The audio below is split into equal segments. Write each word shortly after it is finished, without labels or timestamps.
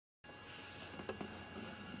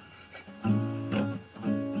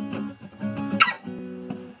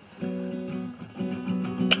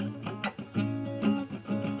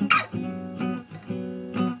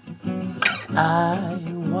I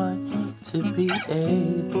want to be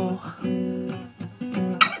able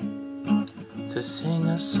to sing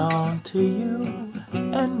a song to you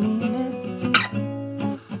and mean it,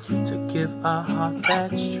 to give a heart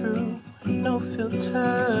that's true, no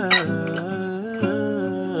filters,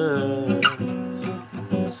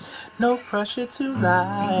 no pressure to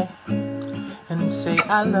lie and say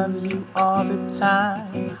I love you all the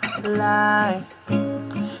time. Lie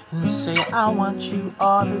and say I want you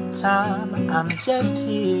all the time. I'm just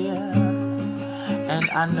here, and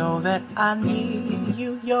I know that I need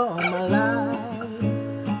you. You're my life,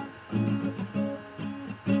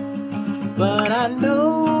 but I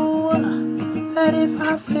know that if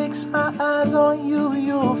I fix my eyes on you,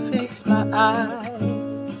 you'll fix my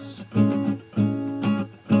eyes.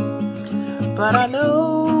 But I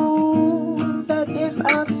know that if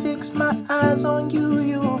I fix my eyes on you,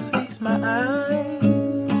 you'll fix my eyes.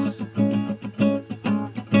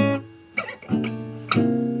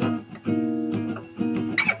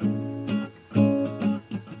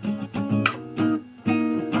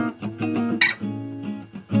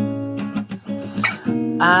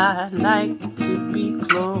 I like to be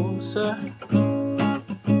closer,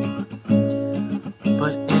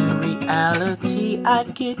 but in reality I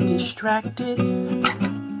get distracted.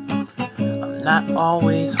 I'm not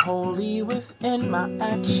always wholly within my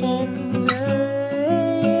actions.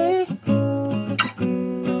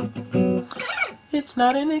 It's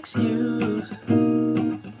not an excuse,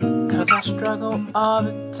 'cause I struggle all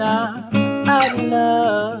the time. I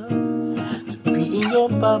love to be in your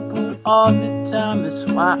bubble all the time. That's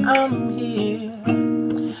why I'm here,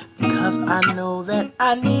 because I know that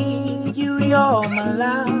I need you. You're my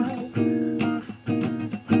life.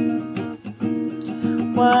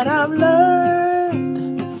 What I've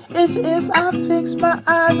learned is if I fix my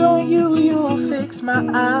eyes on you, you'll fix my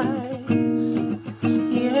eyes.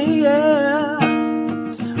 Yeah, yeah.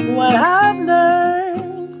 What I've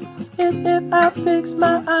learned is if I fix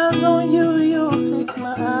my eyes on you, you'll fix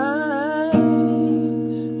my eyes.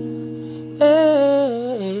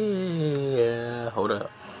 Yeah. Hold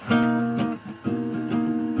up.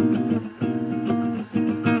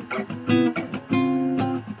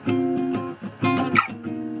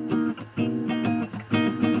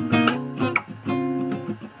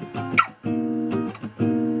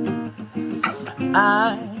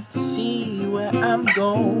 I see where I'm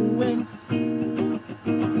going.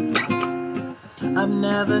 I've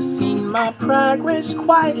never seen my progress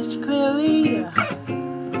quite as clearly,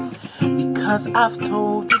 because I've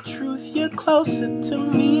told the truth. You're closer to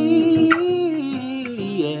me.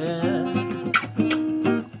 Yeah.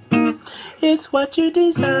 It's what you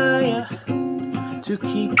desire, to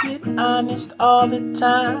keep it honest all the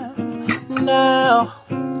time. Now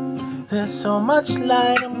there's so much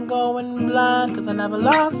light, I'm going blind, 'cause I never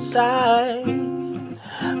lost sight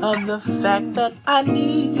of the fact that I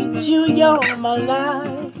need you. You're my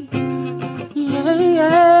life. Yeah,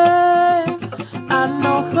 yeah. I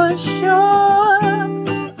know for sure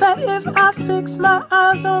that if I fix my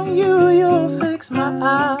eyes on you, you'll fix my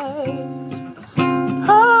eyes.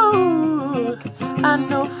 Oh, I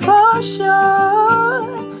know for sure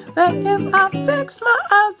that if I fix my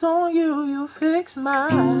eyes on you, you'll fix my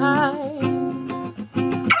eyes.